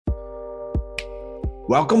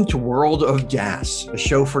Welcome to World of DaaS, a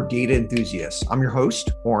show for data enthusiasts. I'm your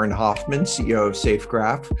host, Warren Hoffman, CEO of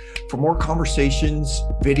SafeGraph. For more conversations,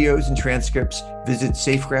 videos, and transcripts, visit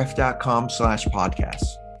safegraph.com/podcasts.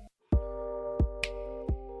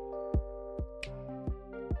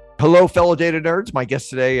 Hello, fellow data nerds. My guest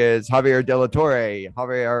today is Javier De La Torre.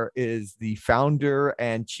 Javier is the founder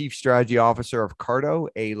and chief strategy officer of Carto,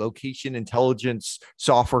 a location intelligence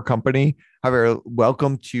software company. Javier,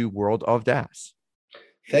 welcome to World of DaaS.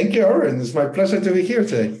 Thank you, Aaron. It's my pleasure to be here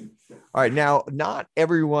today. All right. Now, not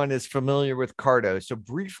everyone is familiar with Carto. So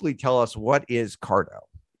briefly tell us, what is Carto?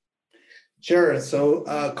 Sure. So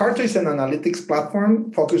Carto is an analytics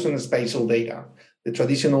platform focused on spatial data, the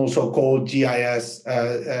traditional so-called GIS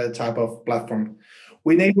type of platform.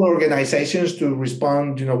 We enable organizations to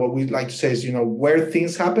respond, what we like to say is, where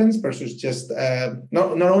things happen versus just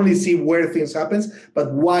not only see where things happen,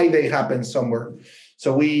 but why they happen somewhere.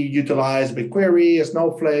 So we utilize BigQuery,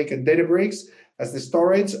 Snowflake, and Databricks as the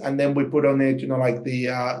storage, and then we put on it,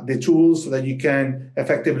 the tools so that you can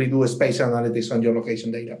effectively do a spatial analytics on your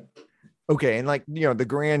location data. Okay, and the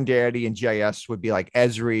granddaddy in GIS would be like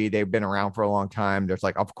Esri. They've been around for a long time. There's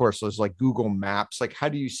of course, there's Google Maps. How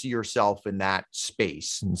do you see yourself in that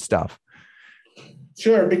space and stuff?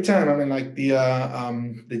 Sure, big time. I mean,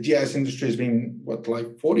 the GIS industry has been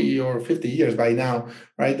 40 or 50 years by now,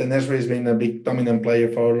 right? And Esri has been a big dominant player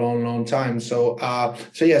for a long, long time. So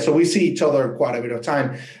we see each other quite a bit of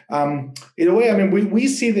time. In a way, I mean, we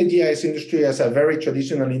see the GIS industry as a very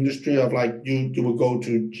traditional industry of you will go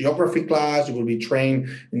to geography class, you will be trained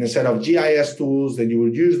in a set of GIS tools, then you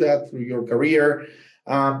will use that through your career.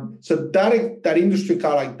 So that industry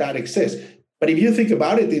that exists. But if you think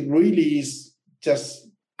about it, it really is just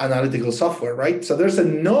analytical software, right? So there's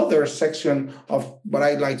another section of what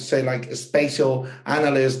I like to say, a spatial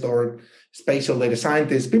analyst or spatial data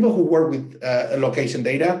scientist, people who work with location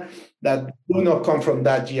data that do not come from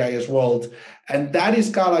that GIS world. And that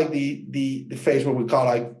is the phase where we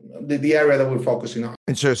call the area that we're focusing on.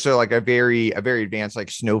 And so a very advanced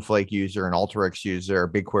Snowflake user, an Alteryx user,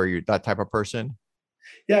 BigQuery, that type of person?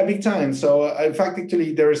 Yeah, big time. So in fact,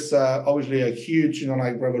 actually, there's obviously a huge,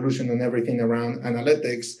 revolution in everything around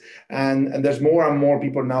analytics. And there's more and more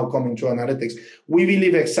people now coming to analytics. We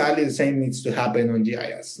believe exactly the same needs to happen on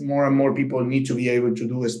GIS. More and more people need to be able to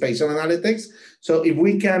do spatial analytics. So if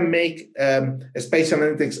we can make spatial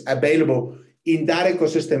analytics available in that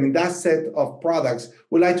ecosystem, in that set of products,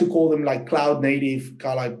 we like to call them cloud native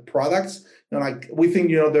products. We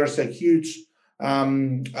think,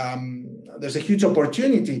 there's a huge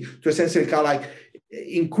opportunity to essentially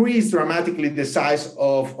increase dramatically the size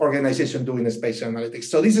of organization doing spatial analytics.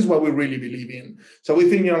 So this is what we really believe in. So we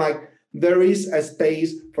think, there is a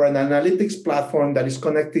space for an analytics platform that is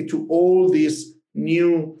connected to all these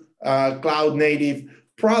new cloud native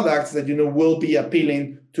products that, will be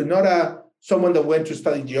appealing to not someone that went to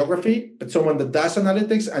study geography, but someone that does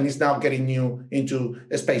analytics and is now getting new into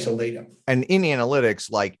spatial data. And in analytics,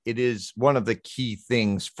 it is one of the key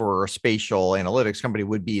things for a spatial analytics company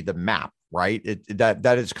would be the map, right?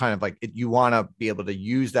 That is kind of you want to be able to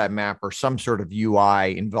use that map or some sort of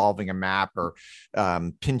UI involving a map or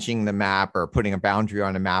pinching the map or putting a boundary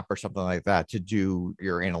on a map or something like that to do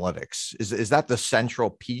your analytics. Is that the central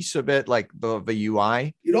piece of it, the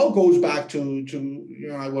UI? It all goes back to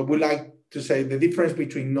what we like to say, the difference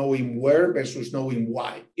between knowing where versus knowing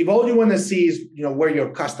why. If all you want to see is, where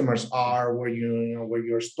your customers are, where where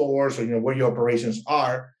your stores or where your operations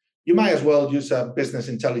are, you might as well use a business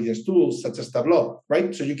intelligence tool such as Tableau,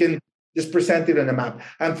 right? So you can just present it on a map.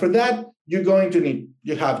 And for that, you're going to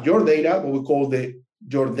you have your data, what we call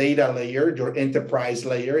your data layer, your enterprise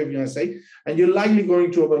layer, if you want to say, and you're likely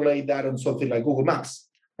going to overlay that on something like Google Maps,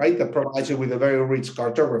 right? That provides you with a very rich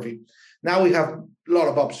cartography. Now we have a lot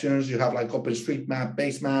of options. You have OpenStreetMap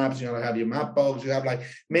base maps, you have your Mapbox, you have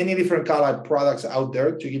many different products out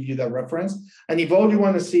there to give you that reference. And if all you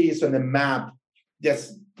want to see is on the map,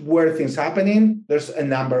 just where things happening, there's a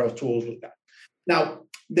number of tools with that. Now,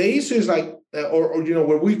 the issue is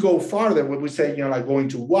where we go farther, what we say, going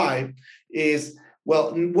to why is,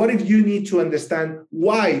 well, what if you need to understand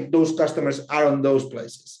why those customers are on those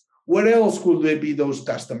places? Where else could they be those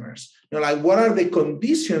customers? What are the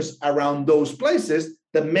conditions around those places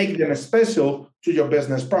that make them special to your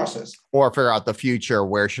business process? Or figure out the future,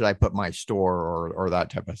 where should I put my store or that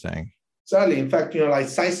type of thing? Certainly. In fact,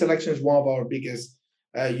 site selection is one of our biggest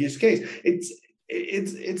use case. It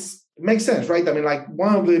makes sense, right? I mean,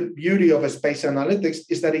 one of the beauty of a spatial analytics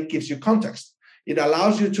is that it gives you context. It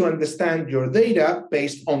allows you to understand your data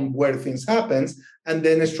based on where things happens and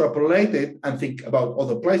then extrapolate it and think about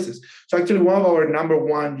other places. So actually one of our number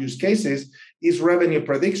one use cases is revenue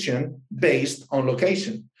prediction based on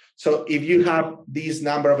location. So if you have these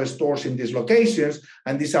number of stores in these locations,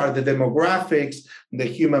 and these are the demographics, the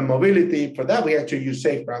human mobility, for that we actually use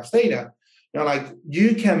SafeGraphs data.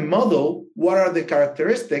 You can model what are the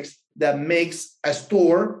characteristics that makes a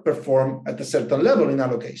store perform at a certain level in a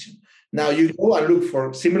location. Now you go and look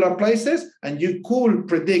for similar places, and you could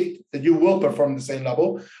predict that you will perform the same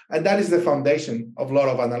level. And that is the foundation of a lot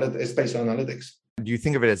of spatial analytics. Do you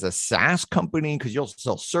think of it as a SaaS company? Because you also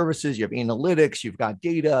sell services, you have analytics, you've got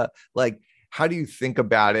data. Like, how do you think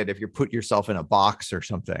about it if you put yourself in a box or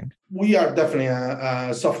something? We are definitely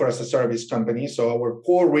a software as a service company. So our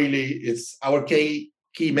core really is our key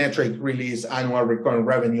metric really is annual recurring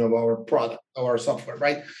revenue of our product, our software,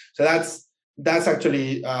 right? So that's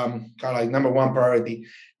actually kind of like number one priority.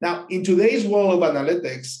 Now, in today's world of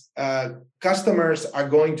analytics, customers are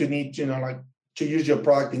going to need to use your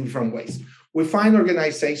product in different ways. We find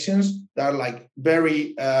organizations that are like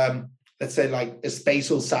very, let's say like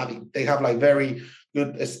spatial savvy. They have like very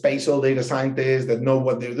good spatial data scientists that know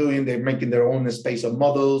what they're doing. They're making their own spatial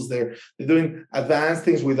models. They're doing advanced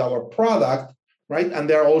things with our product, right? And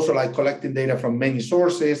they're also like collecting data from many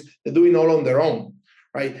sources. They're doing all on their own,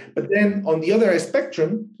 right? But then on the other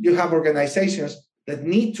spectrum, you have organizations that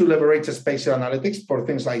need to leverage spatial analytics for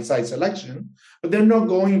things like site selection, but they're not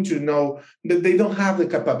going to know that they don't have the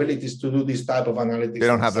capabilities to do this type of analytics. They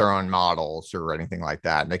don't have their own models or anything like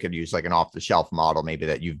that. And they could use like an off-the-shelf model maybe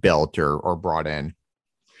that you've built or brought in.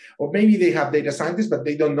 Or maybe they have data scientists, but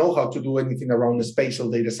they don't know how to do anything around the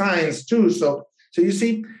spatial data science too. So you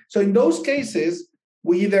see, so in those cases,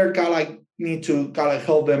 we either need to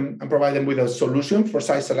help them and provide them with a solution for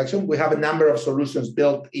site selection. We have a number of solutions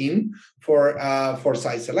built in for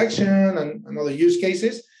site selection and other use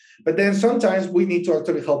cases. But then sometimes we need to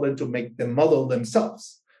actually help them to make the model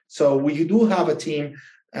themselves. So we do have a team.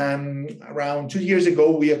 Around 2 years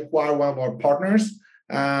ago, we acquired one of our partners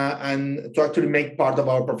and to actually make part of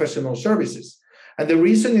our professional services. And the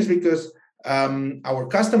reason is because our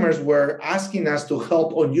customers were asking us to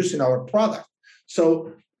help on using our product.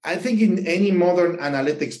 So I think in any modern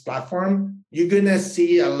analytics platform, you're going to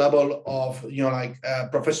see a level of,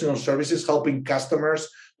 professional services helping customers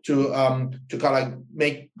to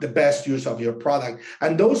make the best use of your product.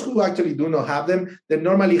 And those who actually do not have them, they're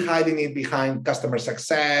normally hiding it behind customer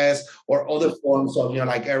success or other forms of,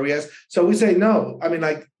 areas. So we say, no,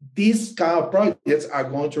 these kind of projects are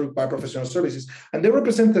going to require professional services, and they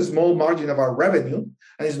represent a small margin of our revenue.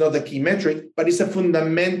 And it's not the key metric, but it's a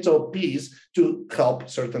fundamental piece to help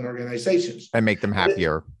certain organizations. And make them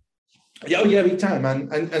happier. Yeah, big time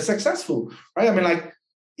and successful, right?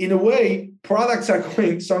 In a way, products are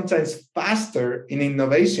going sometimes faster in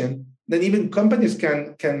innovation than even companies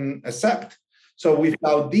can accept. So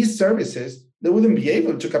without these services, they wouldn't be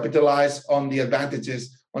able to capitalize on the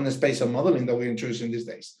advantages on the spatial modeling that we're introducing these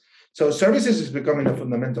days. So services is becoming a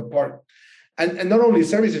fundamental part. And not only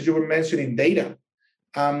services, you were mentioning data.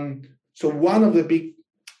 So one of the big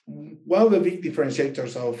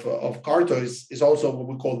differentiators of Carto is also what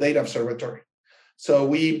we call data observatory. So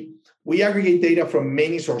we aggregate data from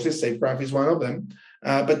many sources. SafeGraph is one of them,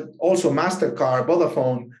 but also MasterCard,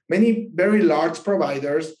 Vodafone, many very large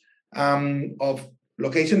providers of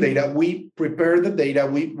location data. We prepare the data,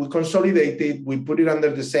 we consolidate it, we put it under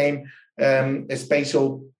the same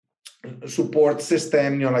spatial support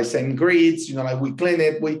system, like same grids, we clean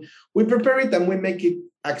it, we prepare it, and we make it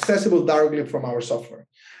accessible directly from our software.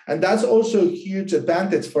 And that's also a huge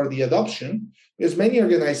advantage for the adoption, because many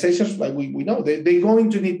organizations, like we know, they're going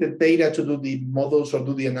to need the data to do the models or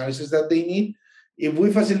do the analysis that they need. If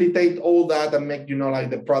we facilitate all that and make,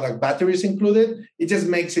 the product batteries included, it just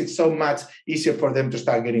makes it so much easier for them to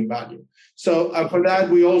start getting value. So for that,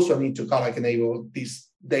 we also need to enable this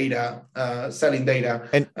data, selling data.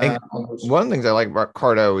 And one of the things I like about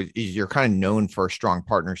Carto is you're kind of known for strong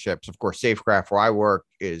partnerships. Of course, SafeGraph, where I work,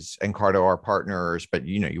 and Carto are partners, but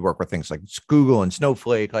you work with things like Google and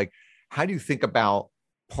Snowflake. Like, how do you think about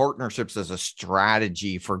partnerships as a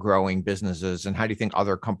strategy for growing businesses, and how do you think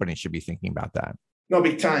other companies should be thinking about that? No,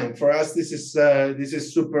 big time. For us, this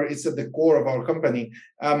is super. It's at the core of our company.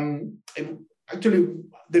 Actually,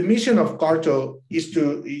 the mission of Carto is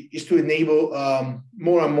to enable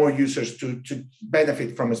more and more users to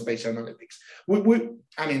benefit from spatial analytics.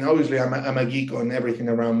 Obviously, I'm a geek on everything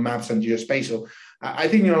around maps and geospatial. I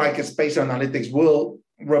think spatial analytics will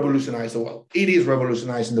revolutionize the world. It is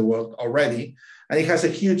revolutionizing the world already, and it has a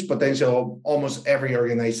huge potential of almost every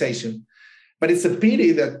organization. But it's a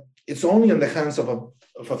pity that it's only in the hands of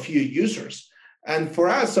a few users. And for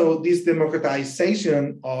us, so this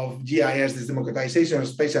democratization of GIS, this democratization of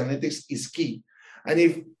spatial analytics is key. And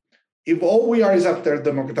if all we are is after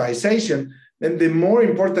democratization, then the more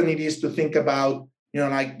important it is to think about,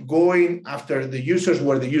 like going after the users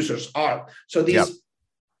where the users are. So these,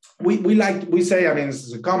 we say, I mean, this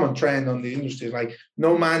is a common trend on the industry, like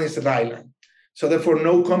no man is an island. So therefore,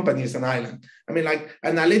 no company is an island. I mean, like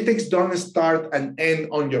analytics don't start and end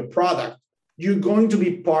on your product. You're going to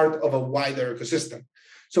be part of a wider ecosystem.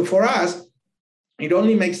 So for us, it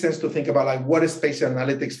only makes sense to think about like what spatial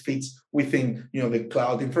analytics fits within, the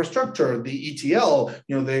cloud infrastructure, the ETL,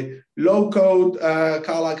 the low-code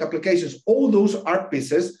cloud-like applications. All those are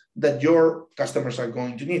pieces that your customers are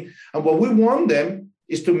going to need. And what we want them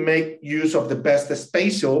is to make use of the best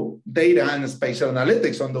spatial data and spatial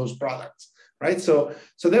analytics on those products, right? So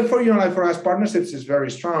therefore, like for us, partnerships is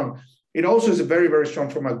very strong. It also is very, very strong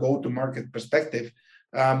from a go-to-market perspective.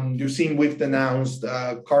 You've seen we've announced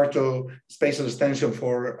Carto spatial extension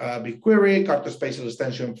for BigQuery, Carto spatial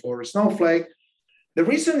extension for Snowflake. The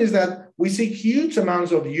reason is that we see huge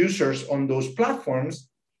amounts of users on those platforms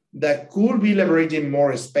that could be leveraging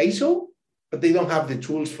more spatial, but they don't have the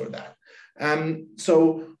tools for that.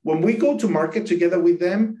 So when we go to market together with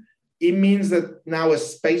them, it means that now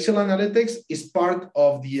spatial analytics is part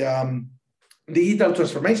of the digital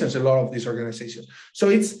transformations in a lot of these organizations. So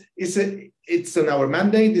it's in our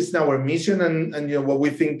mandate, it's in our mission, and what we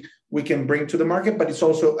think we can bring to the market, but it's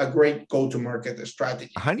also a great go-to-market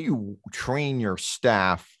strategy. How do you train your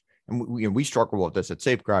staff? And we struggle with this at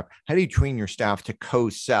Safegraph. How do you train your staff to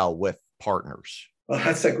co-sell with partners? Well,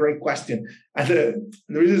 that's a great question. And the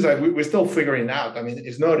reason is that we're still figuring it out. I mean,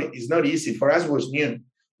 it's not easy. For us, it was new.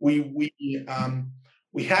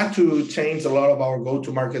 We had to change a lot of our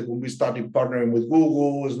go-to-market when we started partnering with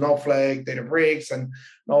Google, Snowflake, Databricks, and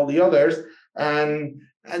all the others. And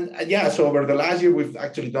yeah, so over the last year, we've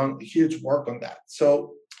actually done huge work on that.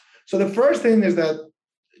 So the first thing is that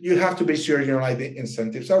you have to be sure, like the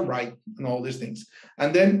incentives are right and all these things.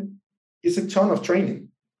 And then it's a ton of training.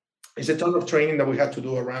 It's a ton of training that we had to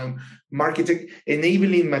do around marketing,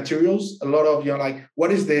 enabling materials, a lot of, like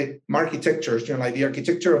what is the architectures, like the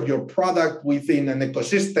architecture of your product within an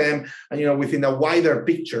ecosystem and, within a wider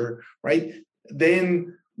picture, right?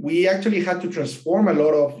 Then we actually had to transform a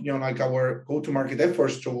lot of, like our go-to-market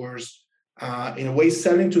efforts towards, in a way,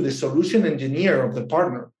 selling to the solution engineer of the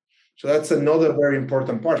partner. So that's another very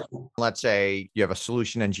important part. Let's say you have a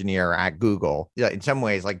solution engineer at Google. In some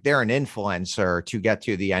ways, like they're an influencer to get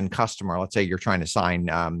to the end customer. Let's say you're trying to sign,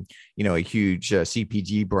 a huge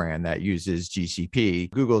CPG brand that uses GCP.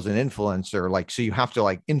 Google's an influencer, so you have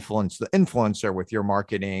to influence the influencer with your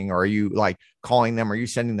marketing. Or are you calling them? Are you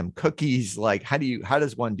sending them cookies? How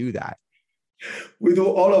does one do that? We do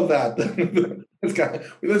all of that.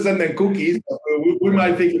 We don't send them cookies. We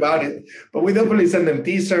might think about it, but we definitely send them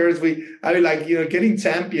teasers. Getting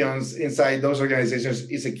champions inside those organizations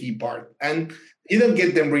is a key part. And you don't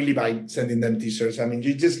get them really by sending them teasers. I mean,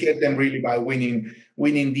 you just get them really by winning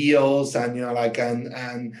deals and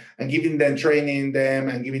and giving them training them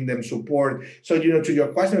and giving them support. So to your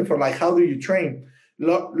question for how do you train? A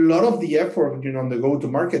lot of the effort on the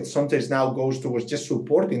go-to-market sometimes now goes towards just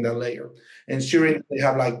supporting that layer, ensuring they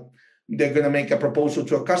have they're going to make a proposal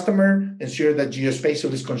to a customer, ensure that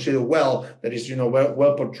geospatial is considered well, that is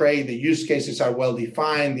well portrayed, the use cases are well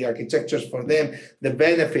defined, the architectures for them, the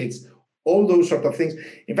benefits, all those sort of things.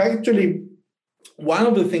 In fact, actually, one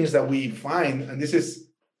of the things that we find, and this is,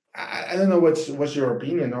 I don't know what's your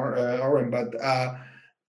opinion, Oren, but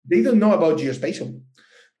they don't know about geospatial.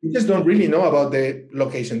 They just don't really know about the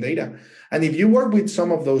location data. And if you work with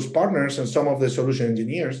some of those partners and some of the solution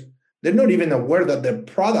engineers, they're not even aware that their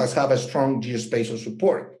products have a strong geospatial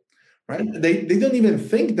support, right? They don't even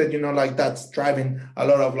think that, that's driving a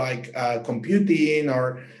lot of computing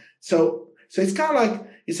or so it's kind of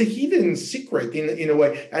it's a hidden secret in a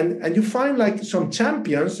way. And you find some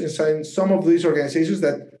champions inside some of these organizations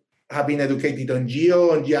that have been educated on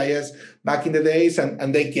geo and GIS back in the days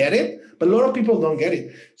and they get it, but a lot of people don't get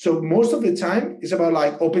it. So most of the time it's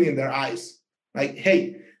about opening their eyes.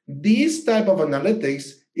 Hey, this type of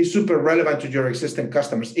analytics is super relevant to your existing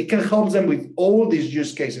customers. It can help them with all these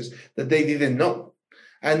use cases that they didn't know.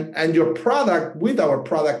 And your product, with our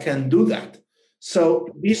product, can do that. So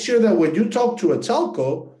be sure that when you talk to a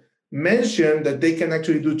telco, mention that they can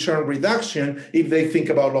actually do churn reduction if they think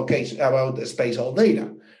about spatial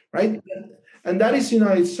data, right? And that is,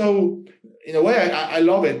 it's so, in a way, I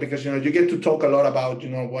love it because, you get to talk a lot about,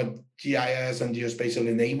 what GIS and geospatial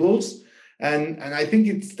enables. And I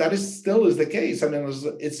think that is still the case. I mean,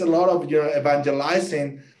 it's a lot of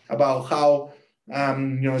evangelizing about how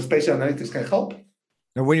spatial analytics can help.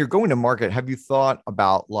 And when you're going to market, have you thought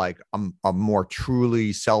about like a more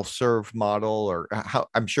truly self-serve model, or how?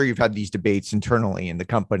 I'm sure you've had these debates internally in the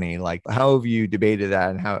company. Like, how have you debated that,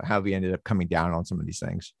 and how have you ended up coming down on some of these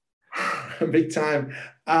things? Big time.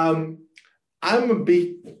 I'm a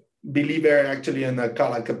big believer actually in a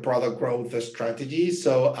kind of like a product growth strategy.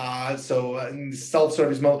 So in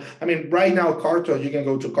self-service mode, I mean, right now, Carto, you can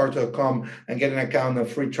go to carto.com and get an account, a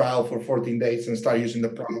free trial for 14 days and start using the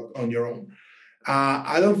product on your own.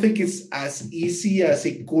 I don't think it's as easy as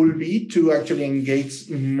it could be to actually engage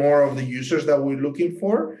more of the users that we're looking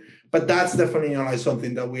for, but that's definitely like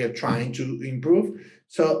something that we are trying to improve.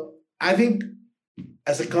 So I think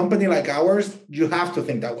as a company like ours, you have to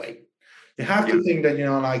think that way. You have to think that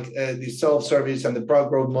the self-service and the product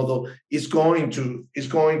growth model is going to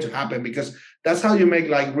happen, because that's how you make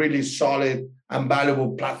like really solid and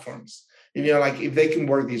valuable platforms. If they can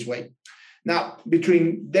work this way. Now,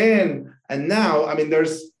 between then and now, I mean,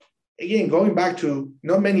 there's, again, going back to,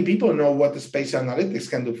 not many people know what the spatial analytics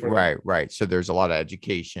can do for them. Right. So there's a lot of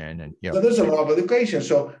education, and so there's a lot of education.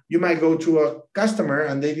 So you might go to a customer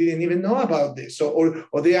and they didn't even know about this. So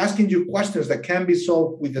or they're asking you questions that can be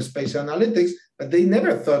solved with the spatial analytics, but they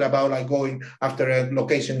never thought about like going after a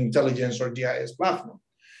location intelligence or GIS platform.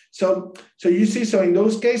 So you see, so in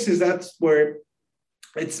those cases, that's where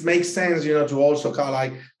it makes sense, to also kind of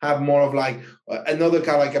like have more of like another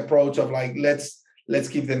kind of like approach of like, let's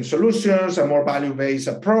give them solutions, a more value-based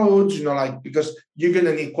approach, because you're going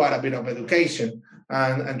to need quite a bit of education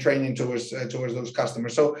and training towards those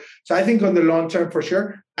customers. So I think on the long term, for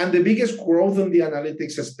sure. And the biggest growth in the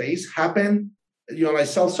analytics space happened, like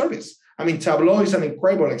self-service. I mean, Tableau is an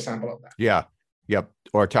incredible example of that. Yeah. Yep.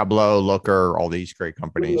 Or Tableau, Looker, all these great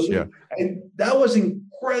companies. Yeah. And that was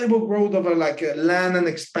incredible growth of a land and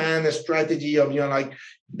expand strategy of,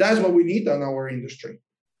 that's what we need in our industry.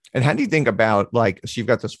 And how do you think about so you've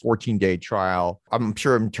got this 14-day trial? I'm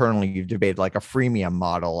sure internally you've debated like a freemium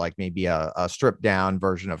model, like maybe a stripped down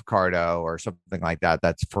version of Carto or something like that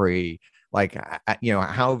that's free. Like,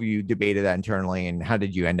 how have you debated that internally, and how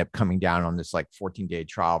did you end up coming down on this like 14-day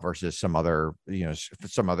trial versus some other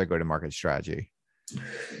go-to-market strategy?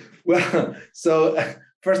 Well, so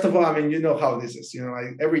first of all, I mean, you know how this is.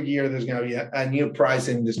 Like every year there's going to be a new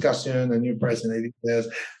pricing discussion, a new pricing ideas,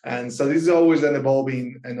 and so this is always an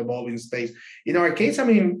evolving space. In our case, I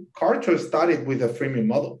mean, Carto started with a freemium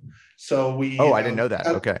model, so we. Oh, I didn't know that.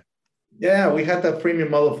 Okay. Yeah, we had that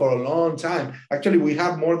freemium model for a long time. Actually, we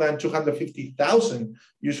have more than 250,000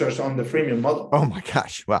 users on the freemium model. Oh my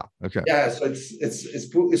gosh! Wow. Okay. Yeah, so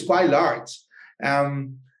it's quite large.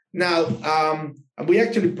 Now, we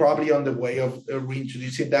actually probably on the way of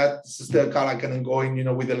reintroducing that. It's still kind of like going,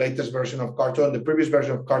 with the latest version of Carto, and the previous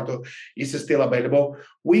version of Carto is still available.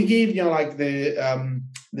 We give,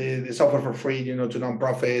 the software for free, to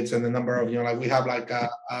nonprofits, and the number of, we have like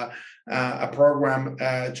a program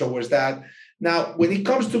towards that. Now, when it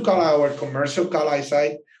comes to our commercial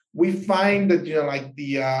side, we find that,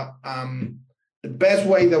 the best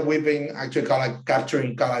way that we've been actually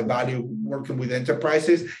capturing value working with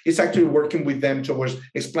enterprises is actually working with them towards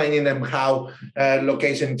explaining them how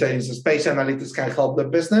location intelligence and space analytics can help the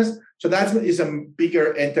business. So that is a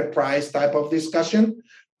bigger enterprise type of discussion,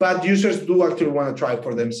 but users do actually want to try it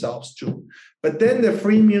for themselves too. But then the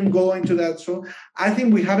freemium going to that. So I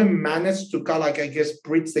think we haven't managed to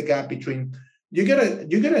bridge the gap between you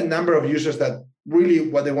get a number of users that really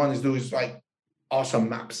what they want to do is like awesome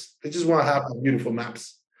maps. They just want to have beautiful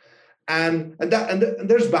maps, and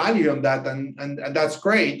there's value on that, and that's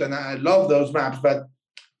great, and I love those maps. But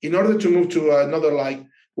in order to move to another,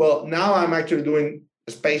 now I'm actually doing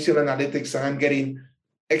spatial analytics and I'm getting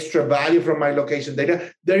extra value from my location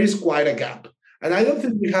data. There is quite a gap, and I don't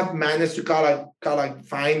think we have managed to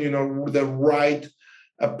find the right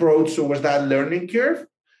approach towards that learning curve.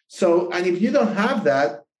 So, and if you don't have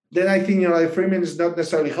that, then I think freemium is not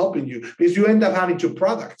necessarily helping you, because you end up having two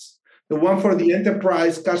products. The one for the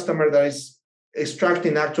enterprise customer that is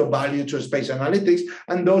extracting actual value to spatial analytics,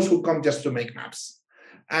 and those who come just to make maps.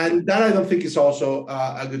 And that I don't think is also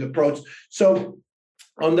a good approach. So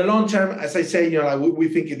on the long term, as I say, we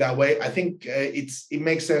think it that way. I think it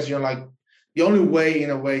makes sense, the only way in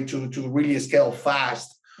a way to really scale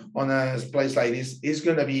fast on a place like this is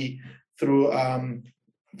going to be through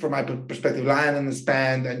from my perspective, land and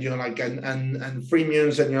expand, and and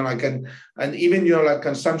freemiums, and even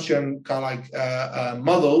consumption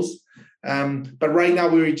models. But right now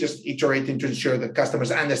we're just iterating to ensure that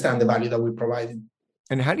customers understand the value that we're providing.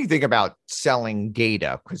 And how do you think about selling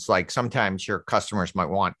data? Because sometimes your customers might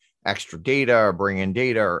want extra data or bring in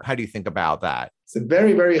data, or how do you think about that? it's a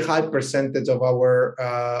very, very high percentage of our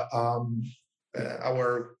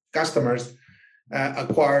customers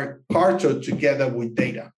acquire Carto together with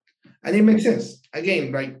data. And it makes sense.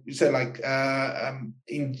 Again, like you said, like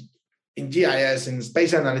in GIS, in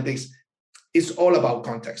space analytics, it's all about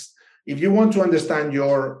context. If you want to understand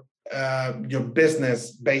your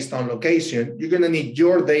business based on location, you're going to need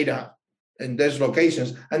your data in those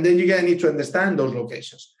locations, and then you're going to need to understand those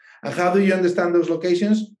locations. And how do you understand those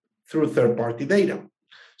locations? Through third-party data.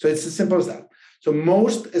 So it's as simple as that. So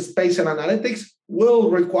most spatial analytics will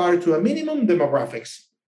require to a minimum demographics,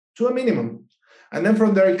 to a minimum. And then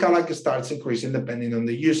from there, it kind of like starts increasing depending on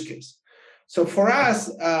the use case. So for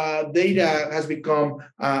us, data has become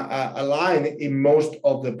a line in most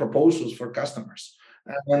of the proposals for customers.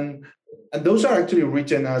 And those are actually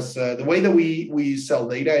written as the way that we sell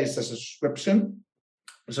data is a subscription.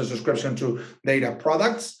 It's a subscription to data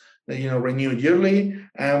products that renewed yearly,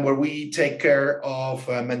 and where we take care of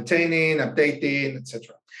maintaining, updating,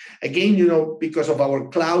 etc. Again, because of our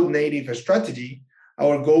cloud native strategy,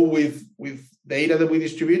 our goal with data that we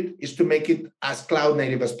distribute is to make it as cloud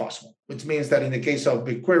native as possible, which means that in the case of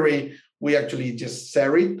BigQuery, we actually just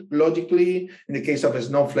share it logically. In the case of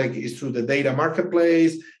Snowflake, it's through the data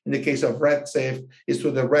marketplace. In the case of Redshift, it's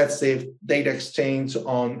through the Redshift data exchange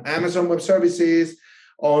on Amazon Web Services.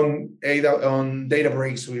 On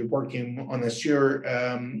Databricks, we're working on Azure,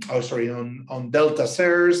 on Delta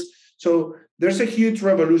Shares. So there's a huge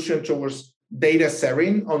revolution towards data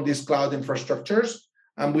sharing on these cloud infrastructures.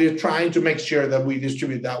 And we're trying to make sure that we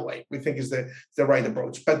distribute that way. We think is the right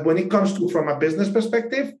approach. But when it comes to from a business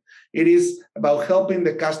perspective, it is about helping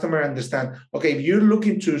the customer understand, okay, if you're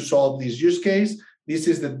looking to solve this use case, this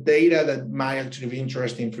is the data that might actually be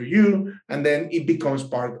interesting for you, and then it becomes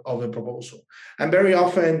part of the proposal. And very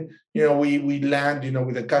often, we land,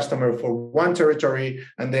 with a customer for one territory,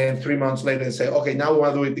 and then 3 months later and say, okay, now we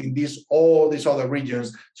want to do it in all these other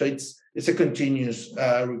regions. So it's a continuous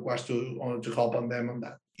request to help on them on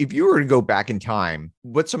that. If you were to go back in time,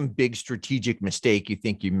 what's some big strategic mistake you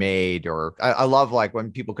think you made? Or I love like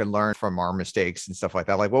when people can learn from our mistakes and stuff like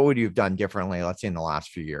that. Like, what would you have done differently, let's say in the last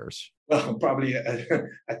few years? Well, probably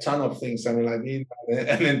a ton of things. I mean, like being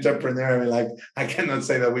an entrepreneur, I mean, like I cannot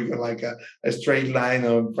say that we got like a straight line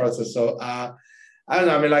of process. So I don't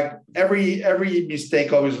know. I mean, like every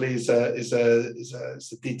mistake obviously is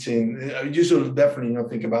a teaching. You should definitely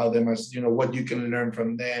think about them as what you can learn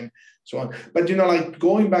from them, so on. But like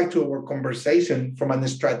going back to our conversation from a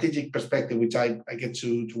strategic perspective, which I get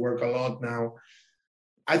to work a lot now.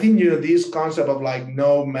 I think this concept of like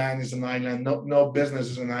no man is an island, no business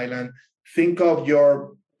is an island. Think of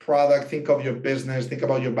your product, think of your business, think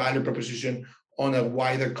about your value proposition on a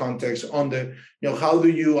wider context. On the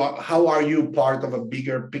how are you part of a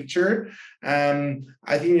bigger picture? And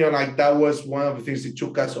I think like that was one of the things that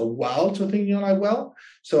took us a while to think well.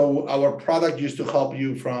 So our product used to help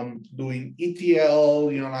you from doing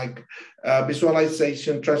ETL,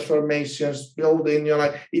 visualization, transformations, building.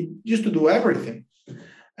 It used to do everything.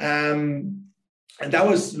 And that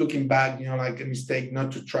was looking back, like a mistake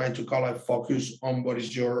not to try to call it focus on what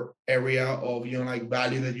is your area of,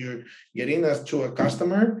 value that you're getting as to a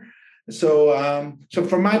customer. So, so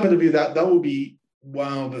from my point of view, that would be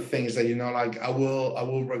one of the things that, I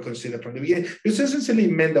will reconsider from the beginning. It essentially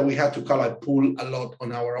meant that we had to call it pull a lot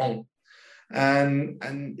on our own. And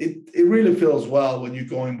it really feels well when you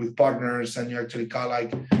go in with partners and you actually call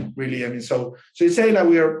like really, so you say that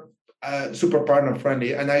we are super partner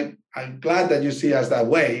friendly, and I'm glad that you see us that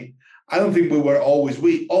way. I don't think we were always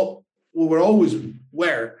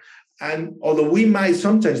were, and although we might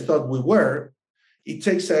sometimes thought we were, it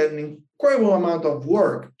takes an incredible amount of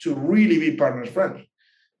work to really be partner friendly.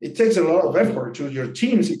 It takes a lot of effort to your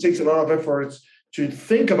teams. It takes a lot of efforts to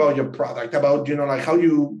think about your product, about how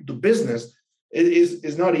you do business.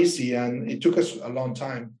 It's not easy, and it took us a long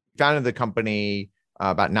time. Founded the company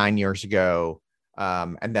about 9 years ago.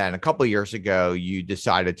 And then a couple of years ago, you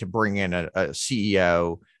decided to bring in a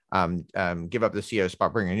CEO, give up the CEO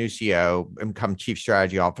spot, bring a new CEO, and become chief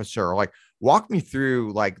strategy officer. Like, walk me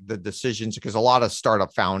through like the decisions, because a lot of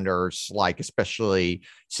startup founders, like especially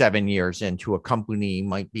 7 years into a company,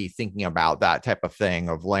 might be thinking about that type of thing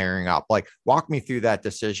of layering up. Like, walk me through that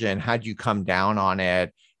decision. How did you come down on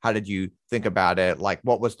it? How did you think about it? Like,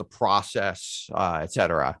 what was the process, et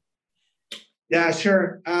cetera? Yeah,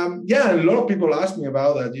 sure. A lot of people ask me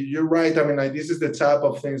about that. You're right. I mean, like, this is the type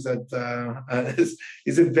of things that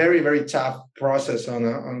is a very, very tough process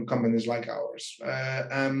on companies like ours.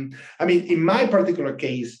 I mean, in my particular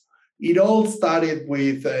case, it all started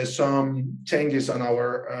with some changes on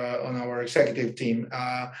our executive team.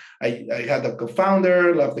 I had a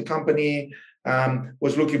co-founder, left the company,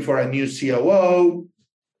 Was looking for a new COO.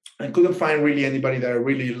 I couldn't find really anybody that I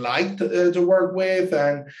really liked to work with,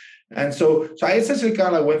 and so I essentially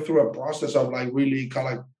kind of went through a process of like really kind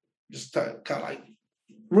of like just kind of like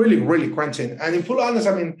really crunching. And in full honest,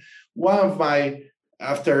 I mean,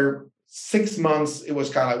 after 6 months, it was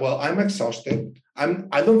kind of like, well, I'm exhausted.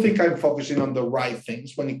 I don't think I'm focusing on the right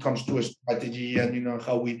things when it comes to a strategy and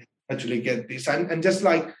how we actually get this. I'm just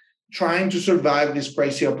like trying to survive this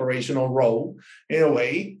crazy operational role in a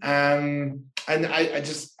way. And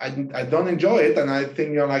I don't enjoy it, and I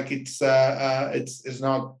think like it's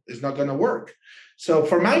not going to work. So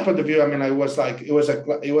from my point of view, I mean, it was a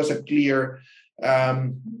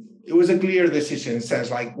clear decision in the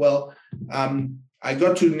sense like, well, I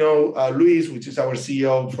got to know Luis, which is our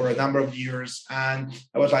CEO, for a number of years, and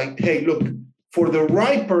I was like, hey, look, for the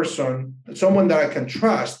right person, someone that I can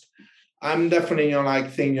trust, I'm definitely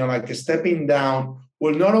like stepping down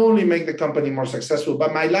will not only make the company more successful,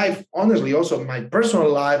 but my life, honestly, also my personal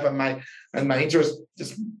life and my interest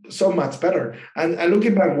just so much better. And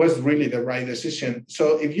looking back was really the right decision.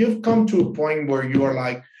 So if you've come to a point where you are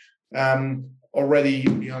like already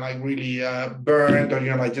like really burned, or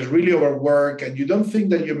like just really overworked, and you don't think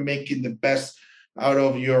that you're making the best out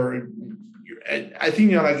of your I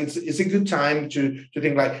think like it's a good time to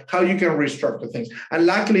think like how you can restructure things. And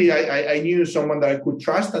luckily, I knew someone that I could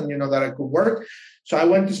trust and that I could work. So I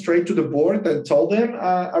went straight to the board and told them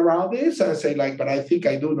around this, and I say like, but I think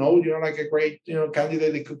I do know like a great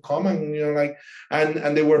candidate that could come, and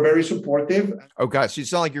and they were very supportive. Oh gosh, so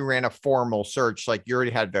it's not like you ran a formal search, like you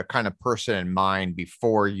already had the kind of person in mind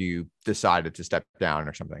before you decided to step down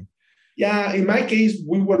or something. Yeah, in my case,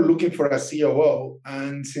 we were looking for a COO,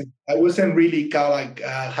 and since I wasn't really kind of like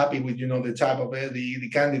happy with the type of the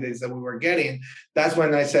candidates that we were getting, that's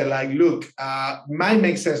when I said like, look, might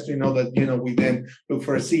make sense to that we then look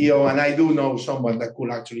for a CEO, and I do know someone that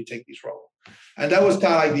could actually take this role. And that was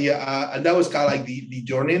kind of like the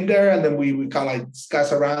journey in there, and then we kind of like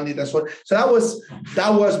discuss around it as well. So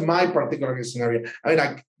that was my particular scenario. I mean,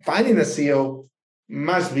 like finding a CEO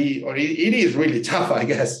must be, or it is really tough, I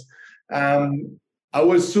guess. I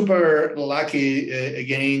was super lucky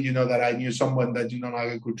again, that I knew someone that like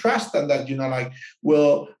I could trust, and that like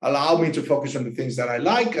will allow me to focus on the things that I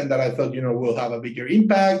like and that I thought will have a bigger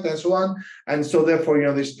impact and so on. And so therefore,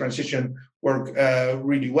 this transition worked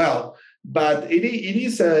really well. But it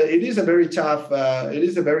is a very tough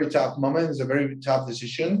moment. It's a very tough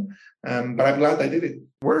decision. But I'm glad I did it.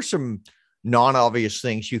 What are some non-obvious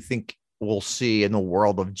things you think we'll see in the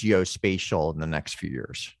world of geospatial in the next few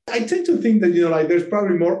years? I tend to think that, like there's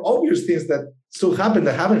probably more obvious things that still happen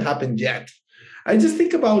that haven't happened yet. I just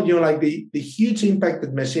think about, like the huge impact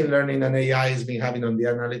that machine learning and AI has been having on the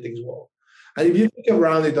analytics world. And if you think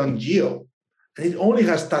around it on geo, and it only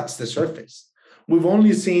has touched the surface. We've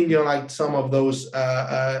only seen, like some of those,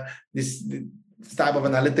 this type of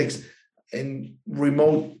analytics in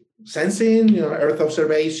remote sensing, Earth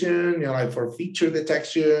observation, like for feature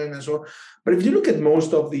detection and so on. But if you look at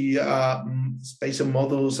most of the spatial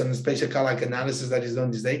models and spatial like analysis that is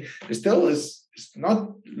done these days, it still is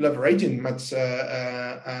not leveraging much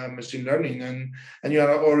machine learning and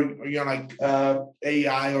like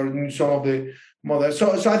AI or some of the models.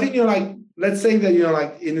 So I think like let's say that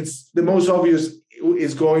like it's the most obvious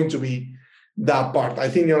is going to be that part. I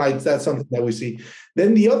think like that's something that we see.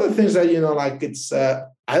 Then the other things that like it's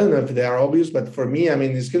I don't know if they are obvious, but for me, I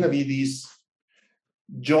mean, it's going to be this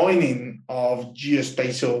joining of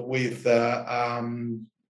geospatial with the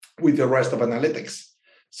rest of analytics.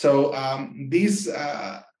 So these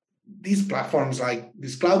platforms, like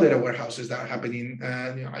these cloud data warehouses that are happening,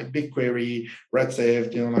 like BigQuery,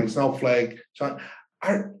 Redshift, like Snowflake, so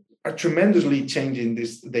are tremendously changing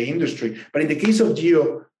the industry. But in the case of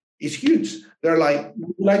geo, it's huge. They're like,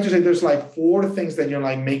 we like to say there's like 4 things that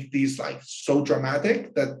like make these like so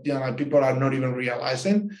dramatic that like people are not even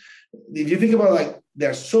realizing. If you think about like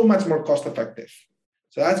they're so much more cost effective.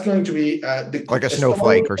 So that's going to be like a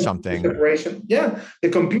Snowflake or something. Separation. Yeah, the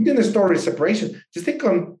compute and the storage separation. Just think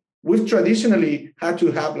on we've traditionally had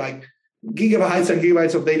to have like gigabytes and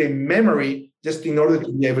gigabytes of data in memory just in order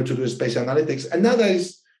to be able to do spatial analytics. And now that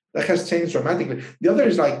has changed dramatically. The other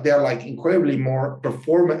is like they're like incredibly more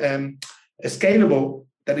scalable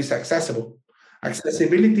that is accessible.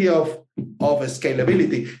 Accessibility of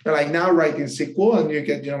scalability. Like now writing SQL and you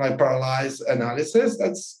get like parallelized analysis.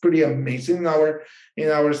 That's pretty amazing in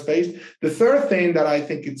our space. The third thing that I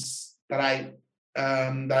think is very,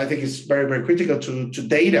 very critical to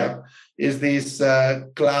data is this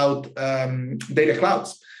cloud data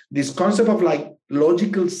clouds. This concept of like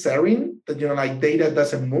logical sharing that like data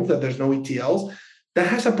doesn't move, that there's no ETLs. that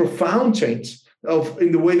has a profound change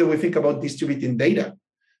in the way that we think about distributing data.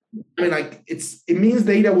 I mean, like it means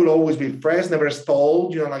data will always be fresh, never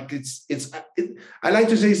stalled. Like I like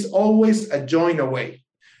to say it's always a join away.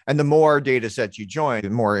 And the more data sets you join, the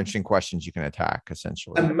more interesting questions you can attack,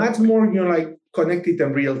 essentially. And much more, like connected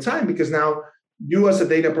in real time, because now you as a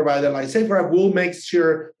data provider, like SafeGraph, will make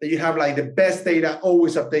sure that you have like the best data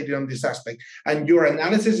always updated on this aspect. And your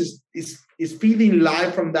analysis is feeding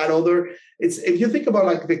live from that other. If you think about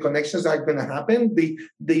like the connections that are going to happen,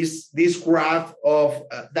 this graph of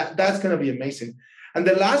that's going to be amazing. And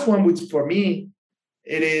the last one, which for me,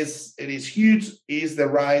 it is huge, is the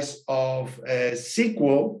rise of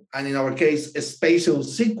SQL, and in our case, a spatial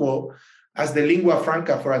SQL as the lingua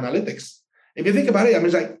franca for analytics. If you think about it, I mean,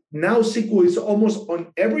 it's like now SQL is almost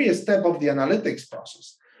on every step of the analytics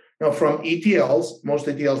process. Now, from ETLs, most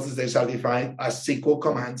ETLs they are defined as SQL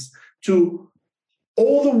commands, to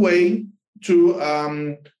all the way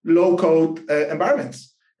to low-code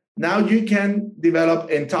environments. Now you can develop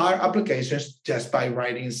entire applications just by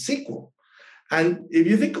writing SQL. And if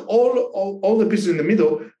you think all the pieces in the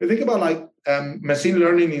middle, you think about like machine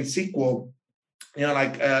learning in SQL,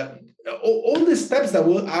 like all the steps that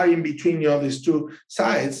are in between these two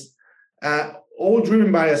sides, all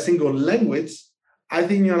driven by a single language. I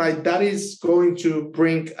think like that is going to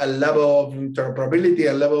bring a level of interoperability,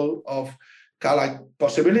 a level of kind of like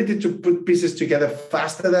possibility to put pieces together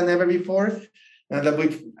faster than ever before. And that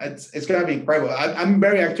it's going to be incredible. I'm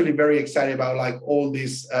actually very excited about like all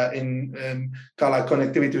this in kind of like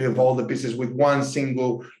connectivity of all the pieces with one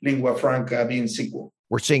single lingua franca being SQL.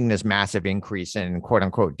 We're seeing this massive increase in quote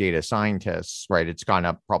unquote data scientists, right? It's gone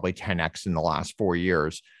up probably 10x in the last 4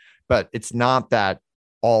 years, but it's not that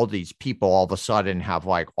all these people all of a sudden have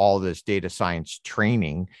like all this data science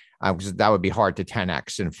training, because that would be hard to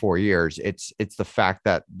 10x in 4 years. It's the fact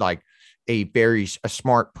that like a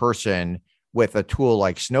smart person with a tool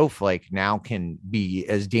like Snowflake now can be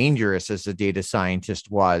as dangerous as a data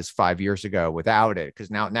scientist was 5 years ago without it,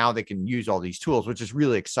 because now they can use all these tools, which is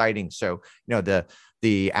really exciting. So,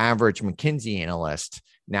 the average McKinsey analyst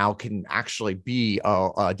now can actually be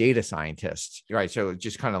a data scientist, right? So it's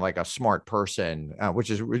just kind of like a smart person, which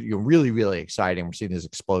is really, really exciting. We're seeing this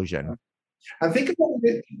explosion. And think about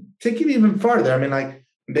it, take it even further. I mean, like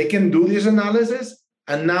they can do this analysis,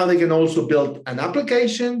 and now they can also build an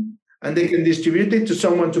application, and they can distribute it to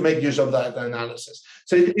someone to make use of that analysis.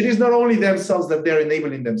 So it is not only themselves that they're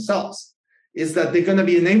enabling themselves, is that they're going to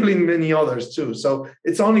be enabling many others too. So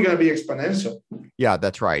it's only going to be exponential. Yeah,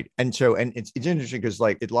 that's right. And it's interesting because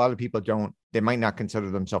like a lot of people they might not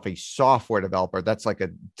consider themselves a software developer. That's like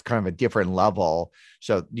it's kind of a different level.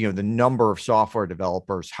 So, the number of software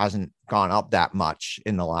developers hasn't gone up that much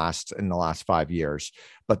in the last 5 years,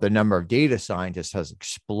 but the number of data scientists has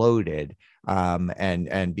exploded.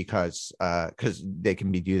 And because they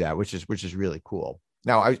can do that, which is really cool.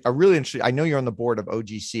 Now, I'm really interested. I know you're on the board of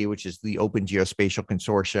OGC, which is the Open Geospatial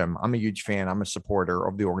Consortium. I'm a huge fan. I'm a supporter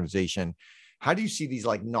of the organization. How do you see these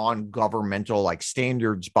like non-governmental like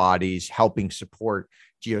standards bodies helping support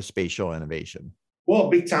geospatial innovation? Well,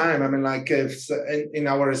 big time. I mean, like in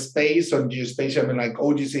our space on geospatial, I mean, like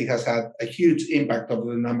OGC has had a huge impact over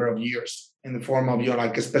the number of years in the form of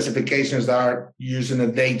like specifications that are used on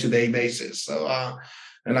a day-to-day basis. So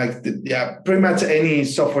and like pretty much any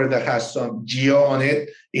software that has some geo on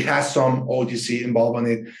it, it has some OGC involved on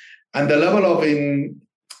it, and the level of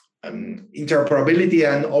interoperability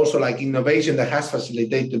and also like innovation that has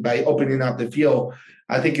facilitated by opening up the field,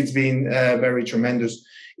 I think it's been very tremendous.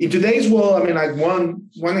 In today's world, I mean, like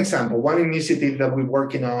one example, one initiative that we're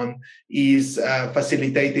working on is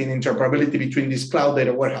facilitating interoperability between these cloud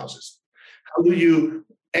data warehouses. How do you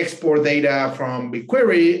export data from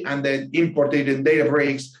BigQuery and then import it in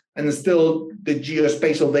Databricks, and still the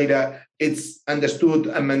geospatial data, it's understood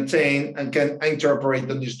and maintained and can interoperate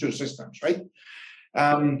on these two systems, right?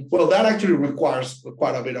 Well, that actually requires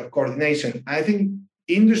quite a bit of coordination. I think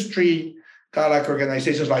industry kind of like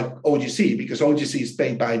organizations like OGC, because OGC is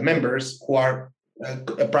paid by members who are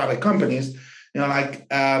private companies,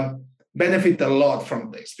 benefit a lot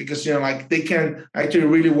from this, because like they can actually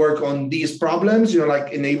really work on these problems,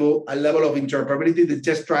 like enable a level of interoperability that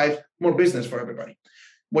just drives more business for everybody.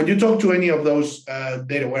 When you talk to any of those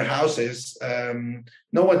data warehouses,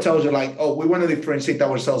 no one tells you like, oh, we want to differentiate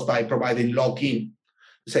ourselves by providing login.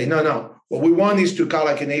 Say no. What we want is to kind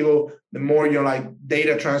of like enable the more like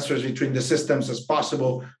data transfers between the systems as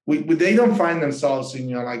possible. They don't find themselves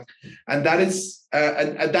in and that is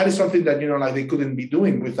something that like they couldn't be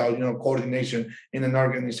doing without coordination in an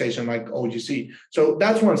organization like OGC. So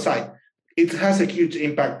that's one side. It has a huge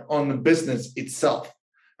impact on the business itself.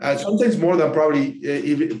 sometimes more than probably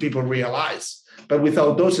even people realize. But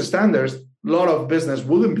without those standards, a lot of business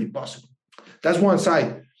wouldn't be possible. That's one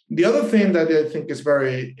side. The other thing that I think is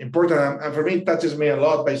very important, and for me, it touches me a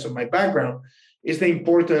lot based on my background, is the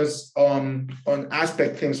importance on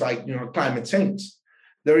aspect things like climate change.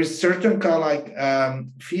 There is certain kind of like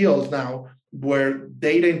fields now where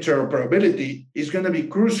data interoperability is going to be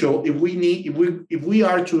crucial if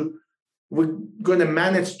we're going to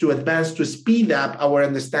manage to advance to speed up our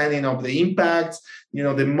understanding of the impacts,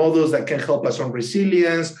 the models that can help us on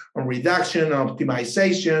resilience, on reduction, on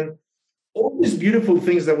optimization, all these beautiful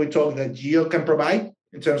things that we talk that Geo can provide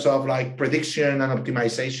in terms of like prediction and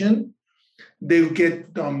optimization. They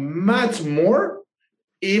get done much more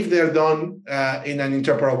if they're done in an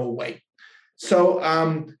interoperable way. So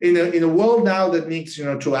in a world now that needs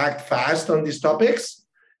to act fast on these topics,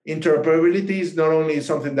 interoperability is not only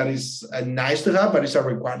something that is nice to have, but it's a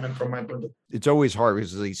requirement from my point of view. It's always hard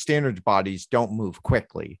because the standards bodies don't move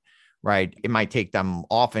quickly, right? It might take them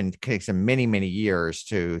many, many years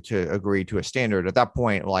to agree to a standard. At that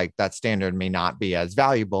point, like that standard may not be as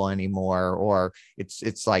valuable anymore, or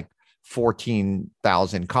it's like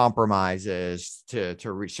 14,000 compromises to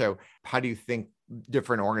reach. So how do you think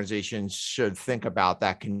different organizations should think about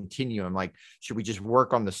that continuum? Like, should we just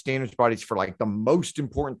work on the standards bodies for like the most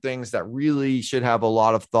important things that really should have a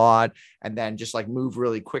lot of thought, and then just like move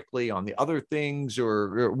really quickly on the other things?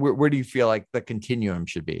 Or where do you feel like the continuum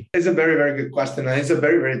should be? It's a very, very good question. And it's a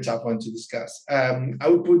very, very tough one to discuss. I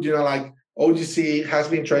would put, like OGC has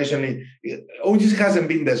been traditionally, OGC hasn't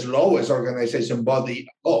been the slowest organization body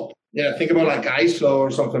up. Yeah, think about like ISO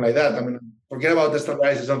or something like that. I mean, forget about the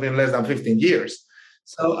standardization, something less than 15 years.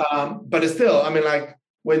 So, but still, I mean, like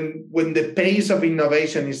when the pace of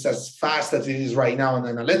innovation is as fast as it is right now in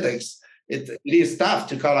analytics, it is tough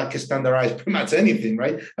to call like standardize pretty much anything,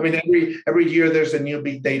 right? I mean, every year there's a new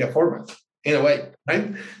big data format in a way,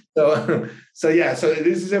 right? So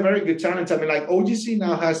this is a very good challenge. I mean, like OGC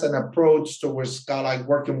now has an approach towards kind of like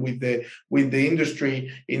working with the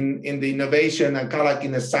industry in the innovation and kind of like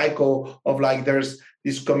in a cycle of like there's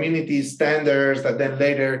these community standards that then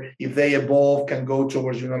later, if they evolve, can go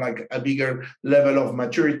towards like a bigger level of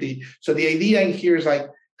maturity. So the idea here is like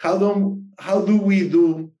how do we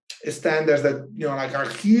do standards that like are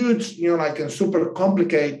huge, like and super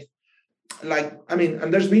complicated. Like, I mean,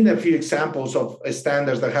 and there's been a few examples of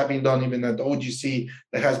standards that have been done even at OGC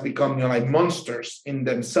that has become, like monsters in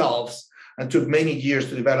themselves and took many years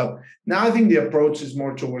to develop. Now, I think the approach is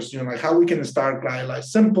more towards, like how we can start like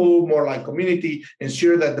simple, more like community,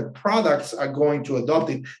 ensure that the products are going to adopt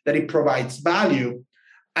it, that it provides value.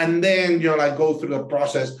 And then, like go through the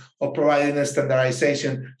process of providing a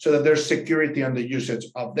standardization so that there's security on the usage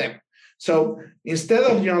of them. So instead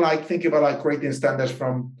of, like thinking about like creating standards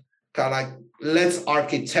from kind of like, let's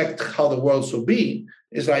architect how the world should be.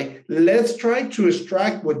 It's like, let's try to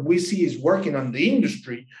extract what we see is working on the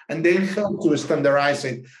industry and then help to standardize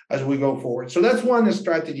it as we go forward. So that's one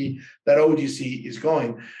strategy that OGC is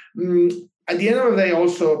going. At the end of the day,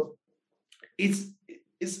 also, it's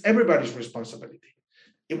everybody's responsibility.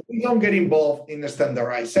 If we don't get involved in the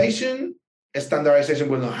standardization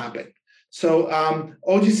will not happen. So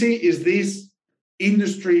OGC is this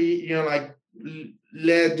industry, like,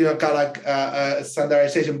 led kind of like a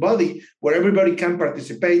standardization body where everybody can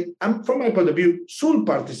participate, and from my point of view should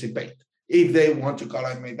participate if they want to kind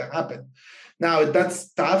of make that happen. Now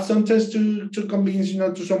that's tough sometimes to convince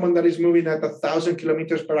to someone that is moving at 1,000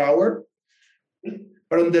 kilometers per hour,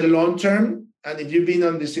 but on the long term, and if you've been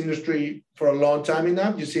on this industry for a long time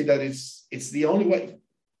enough, you see that it's the only way.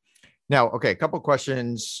 Now, okay, a couple of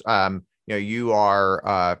questions. You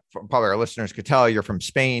are, probably our listeners could tell you're from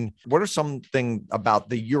Spain. What are something about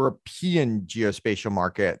the European geospatial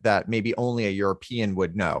market that maybe only a European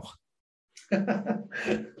would know?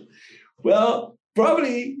 Well,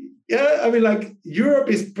 probably, yeah. I mean, like Europe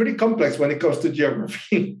is pretty complex when it comes to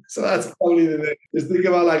geography. So that's probably just think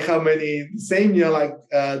about like how many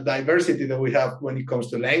diversity that we have when it comes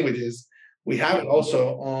to languages. We have it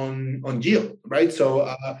also on geo, right?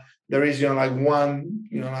 So there is one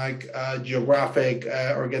geographic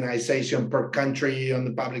organization per country on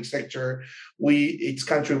the public sector. Each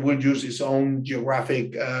country will use its own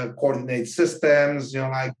geographic coordinate systems.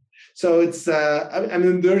 So it's I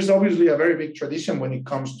mean there's obviously a very big tradition when it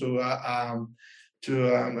comes to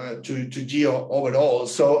geo overall.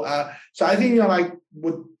 So I think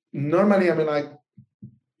what normally, I mean, like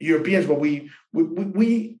Europeans, but we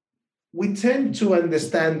tend to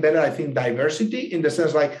understand better, I think, diversity in the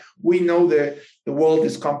sense like we know the world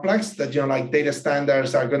is complex, that data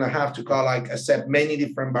standards are going to have to accept many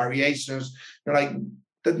different variations,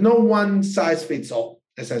 that no one size fits all.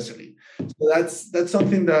 essentially. So that's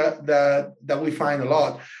something that we find a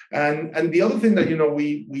lot. And the other thing that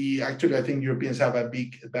we actually, I think Europeans have a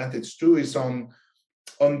big advantage too is on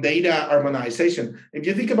data harmonization. If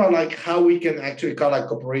you think about like how we can actually kind of like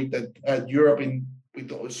cooperate at Europe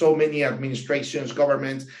with so many administrations,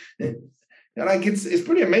 governments, like it's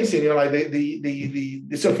pretty amazing, like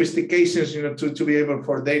the sophistications, to be able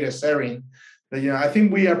for data sharing. I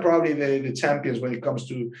think we are probably the champions when it comes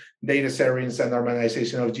to data sharing and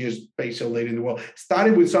harmonization of geospatial data in the world.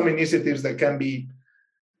 Started with some initiatives that have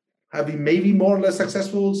been maybe more or less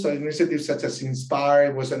successful. So initiatives such as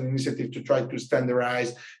Inspire was an initiative to try to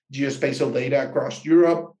standardize geospatial data across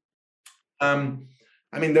Europe.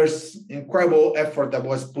 There's incredible effort that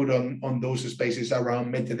was put on those spaces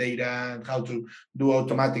around metadata and how to do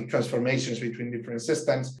automatic transformations between different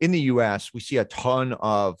systems. In the US, we see a ton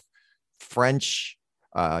of French,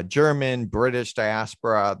 German, British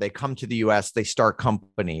diaspora. They come to the US, they start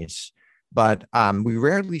companies, but we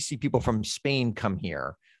rarely see people from Spain come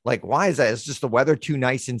here. Like, why is that? Is just the weather too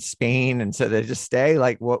nice in Spain, and so they just stay?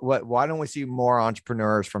 Like, why don't we see more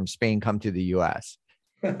entrepreneurs from Spain come to the US?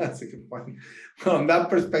 That's a good point. From that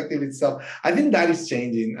perspective itself, I think that is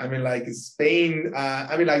changing. Like Spain,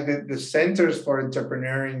 the centers for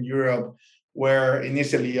entrepreneur in Europe where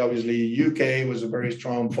initially, obviously, UK was a very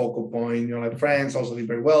strong focal point. Like France also did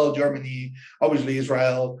very well. Germany, obviously,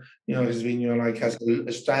 Israel, has been, has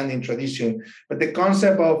a standing tradition. But the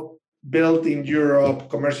concept of built in Europe,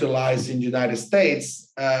 commercialized in the United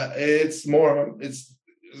States, it's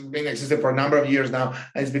been existing for a number of years now,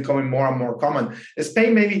 and it's becoming more and more common.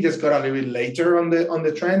 Spain maybe just got a little bit later on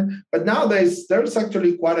the trend, but nowadays there's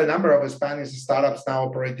actually quite a number of Spanish startups now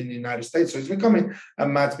operating in the United States. So it's becoming a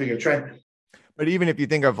much bigger trend. But even if you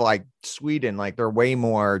think of like Sweden, like there are way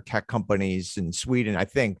more tech companies in Sweden, I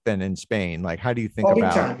think, than in Spain. Like, how do you think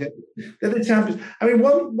about? They're the champions.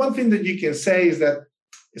 One thing that you can say is that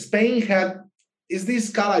Spain is this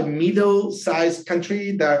kind of middle-sized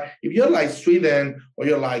country that if you're like Sweden or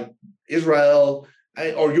you're like Israel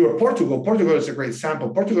or you're Portugal is a great example.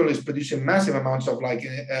 Portugal is producing massive amounts of like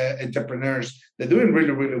entrepreneurs. They're doing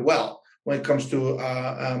really, really well when it comes to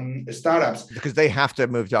startups. Because they have to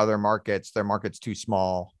move to other markets. Their market's too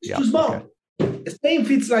small. It's too small. Okay. Spain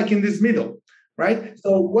fits like in this middle, right?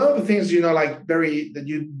 So one of the things, that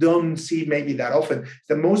you don't see maybe that often, is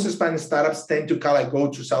that most Spanish startups tend to kind of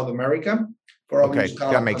go to South America. Okay,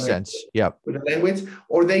 that makes sense. Yep. With the language,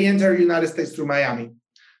 or they enter the United States through Miami.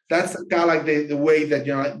 That's kind of like the way that,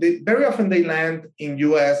 very often they land in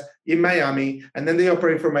US, in Miami, and then they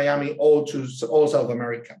operate from Miami all South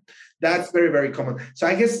America. That's very, very common. So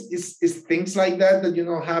I guess it's things like that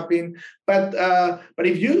happen. But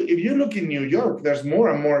if you look in New York, there's more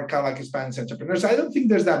and more kind of like Spanish entrepreneurs. I don't think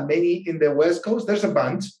there's that many in the West Coast. There's a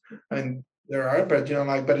bunch, and there are, but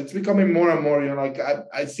but it's becoming more and more.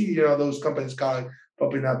 I see those companies kind of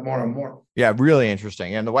popping up more and more. Yeah, really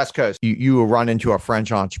interesting. And the West Coast, you will run into a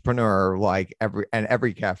French entrepreneur like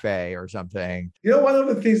every cafe or something. One of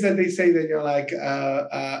the things that they say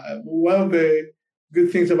that one of the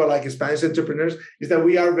good things about like Spanish entrepreneurs is that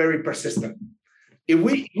we are very persistent. If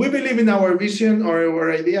we believe in our vision or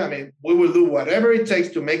our idea, we will do whatever it takes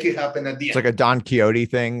to make it happen at the end. It's like a Don Quixote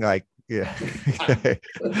thing, like. Yeah.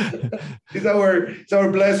 It's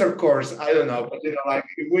our blessed course. I don't know, but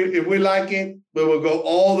if we like it, we will go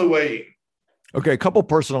all the way in. Okay, a couple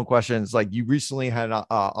personal questions. Like, you recently had an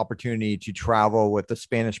opportunity to travel with the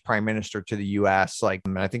Spanish Prime Minister to the U.S. Like,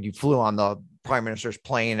 I think you flew on the Prime Minister's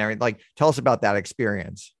plane and everything. Like, tell us about that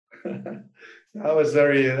experience. That was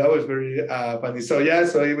very funny. So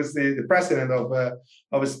he was the president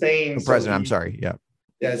of Spain. The president. I'm sorry. Yeah.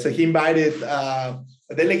 Yeah. So he invited a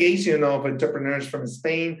delegation of entrepreneurs from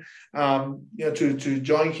Spain, to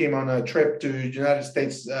join him on a trip to the United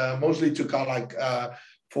States, mostly to kind of like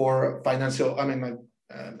for financial.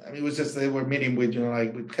 It was just they were meeting with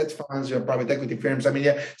with hedge funds, private equity firms.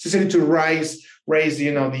 Essentially to raise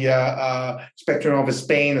the spectrum of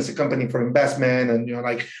Spain as a company for investment. And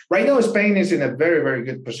right now, Spain is in a very, very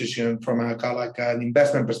good position from a kind of like an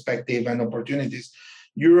investment perspective and opportunities.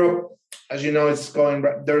 Europe, as you know, it's going.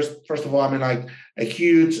 There's first of all, a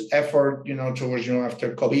huge effort, towards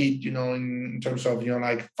after COVID, in terms of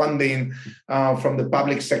funding from the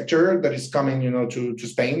public sector that is coming, to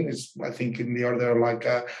Spain. It's I think in the order of like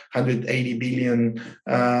 180 billion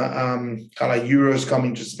kind of euros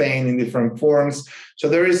coming to Spain in different forms. So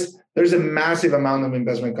there's a massive amount of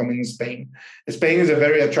investment coming in Spain. Spain is a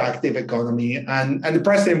very attractive economy, and the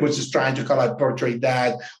president was just trying to kind of portray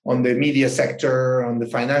that on the media sector, on the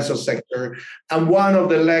financial sector. And one of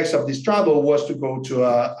the legs of this travel was to go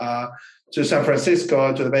to San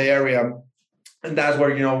Francisco, to the Bay Area, And that's where,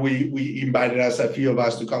 we invited us, a few of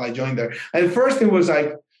us, to kind of join there. And first it was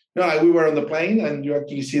like, like we were on the plane, and you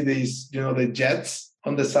actually see these, the jets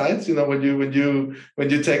on the sides, when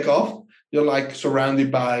you take off, you're like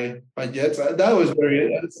surrounded by jets. That was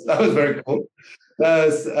very cool.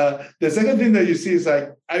 That's the second thing that you see is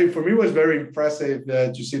like, for me, it was very impressive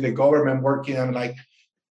to see the government working. I'm like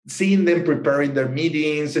seeing them preparing their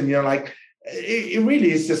meetings, and like it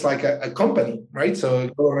really is just like a company, right? So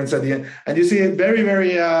governments at the end, and you see very,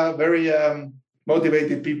 very, very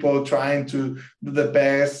motivated people trying to do the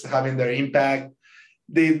best, having their impact.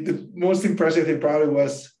 The most impressive thing probably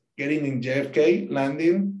was getting in JFK,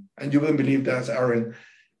 landing, and you wouldn't believe that, Aaron.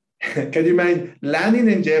 Can you imagine landing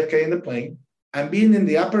in JFK in the plane and being in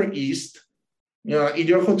the Upper East, in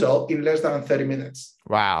your hotel in less than 30 minutes?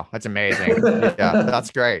 Wow, that's amazing. Yeah, that's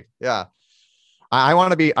great. Yeah. I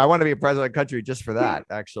want to be a president of the country just for that,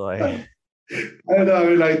 actually. I don't know. I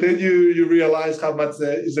mean, like, then you realize how much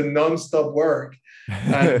is a nonstop work.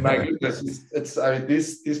 And my goodness, it's I mean,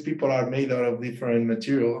 these people are made out of different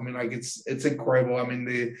material. I mean, like, it's incredible. I mean,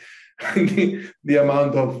 the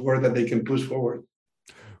amount of work that they can push forward.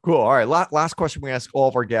 Cool. All right. Last question we ask all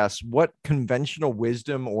of our guests: what conventional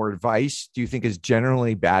wisdom or advice do you think is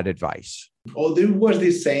generally bad advice? Oh, there was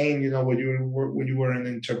this saying, when you were an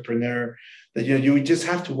entrepreneur, that you just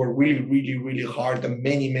have to work really, really, really hard and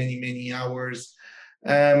many, many, many hours.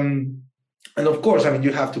 And of course, I mean,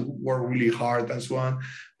 you have to work really hard and so on.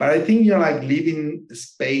 But I think, like leaving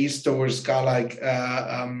space towards kind of like,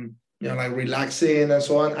 like relaxing and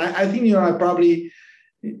so on. I think, I probably,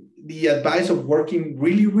 the advice of working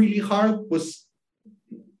really, really hard was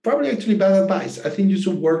probably actually bad advice. I think you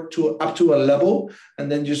should work up to a level,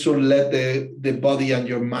 and then you should let the body and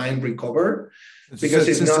your mind recover. Because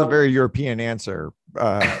it's not a very European answer.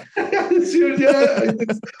 Yeah,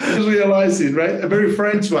 just realizing, right? A very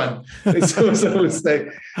French one. So it's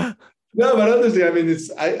like, no, but honestly, I mean,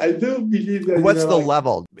 I do believe that. What's the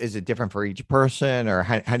level? Is it different for each person, or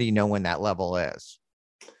how do you know when that level is?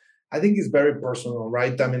 I think it's very personal,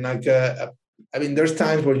 right? I mean, like, there's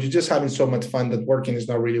times where you're just having so much fun that working is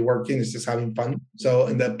not really working; it's just having fun. So,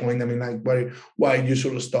 in that point, I mean, like, why you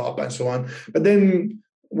should stop and so on. But then,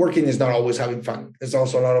 working is not always having fun. There's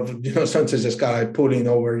also a lot of, sometimes just kind of like pulling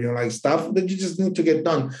over, like stuff that you just need to get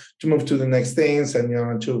done to move to the next things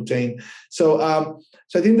and, to obtain. So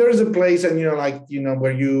I think there is a place, and,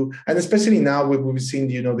 where you, and especially now we've seen,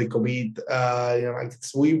 the COVID,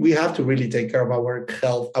 like we have to really take care of our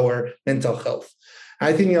health, our mental health.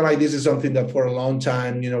 I think, like this is something that for a long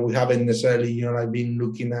time, we haven't necessarily, like been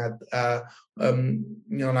looking at,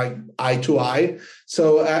 like eye to eye.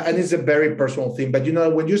 So, and it's a very personal thing. But,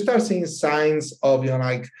 when you start seeing signs of,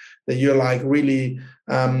 like that you're like really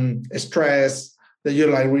stressed, that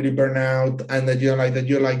you're like really burnout, and that you're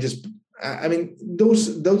like just, I mean,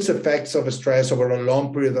 those effects of stress over a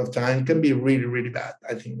long period of time can be really, really bad.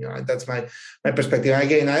 I think, that's my perspective.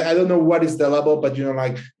 Again, I don't know what is the level, but,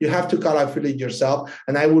 like you have to kind of feel it yourself.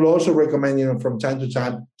 And I would also recommend, from time to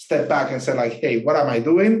time, step back and say like, hey, what am I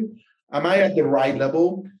doing? Am I at the right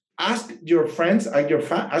level? Ask your friends, ask your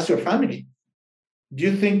family. Do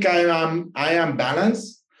you think I am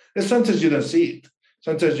balanced? And sometimes you don't see it.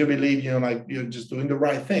 Sometimes you believe, like you're just doing the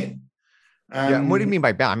right thing. Yeah. What do you mean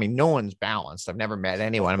by balance? I mean, no one's balanced. I've never met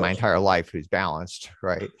anyone in my entire life who's balanced,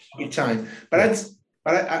 right? Each time, but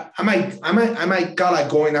am I kind of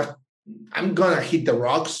going up? I'm gonna hit the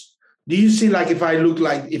rocks. Do you see, like, if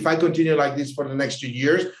I continue like this for the next 2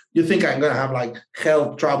 years, you think I'm gonna have like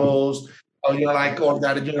health troubles, or or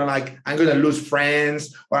that like I'm gonna lose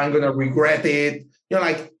friends, or I'm gonna regret it?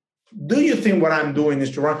 Like, do you think what I'm doing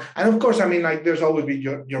is to run? And of course, I mean, like, there's always be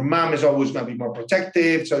your mom is always gonna be more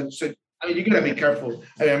protective. So I mean, you gotta be careful.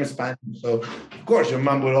 I mean, I'm Spanish, so of course your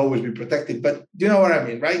mom will always be protective. But you know what I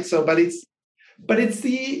mean, right? So, but it's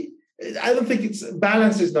I don't think it's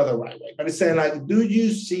balance is not the right way. But it's saying like, do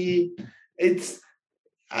you see?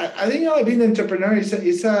 I think being an entrepreneur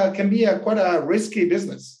can be quite a risky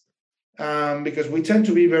business, because we tend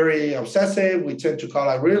to be very obsessive. We tend to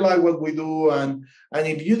really like what we do, and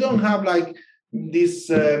if you don't have like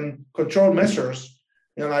these control measures,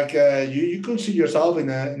 you could see yourself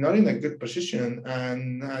not in a good position.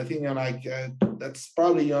 And I think that's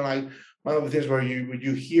probably like one of the things where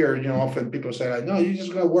you hear often people say like, no, you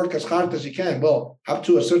just gotta work as hard as you can. Well, up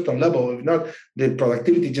to a certain level. If not, the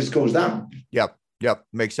productivity just goes down. Yep.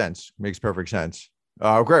 Makes sense. Makes perfect sense.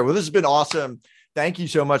 Great. Well, this has been awesome. Thank you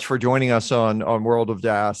so much for joining us on World of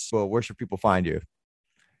DaaS. Well, where should people find you?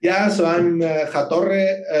 Yeah, so I'm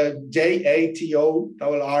Jatorre, Jatorre,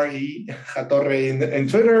 Jatorre in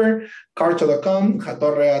Twitter, Carto.com,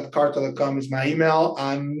 Jatorre at Carto.com is my email.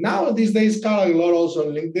 And now these days, Carl, a lot also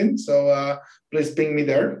on LinkedIn. So please ping me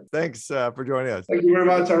there. Thanks for joining us. Thank you very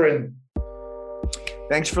much, Aaron.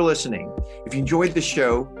 Thanks for listening. If you enjoyed the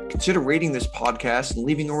show, consider rating this podcast and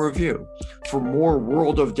leaving a review. For more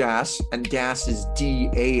World of DaaS, and DaaS is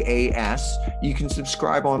DAAS, you can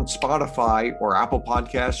subscribe on Spotify or Apple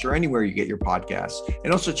Podcasts or anywhere you get your podcasts.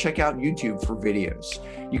 And also check out YouTube for videos.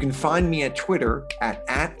 You can find me at Twitter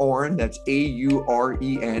at Oren, that's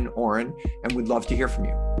AUREN, Oren, and we'd love to hear from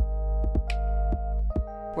you.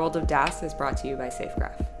 World of DaaS is brought to you by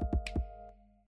Safegraph.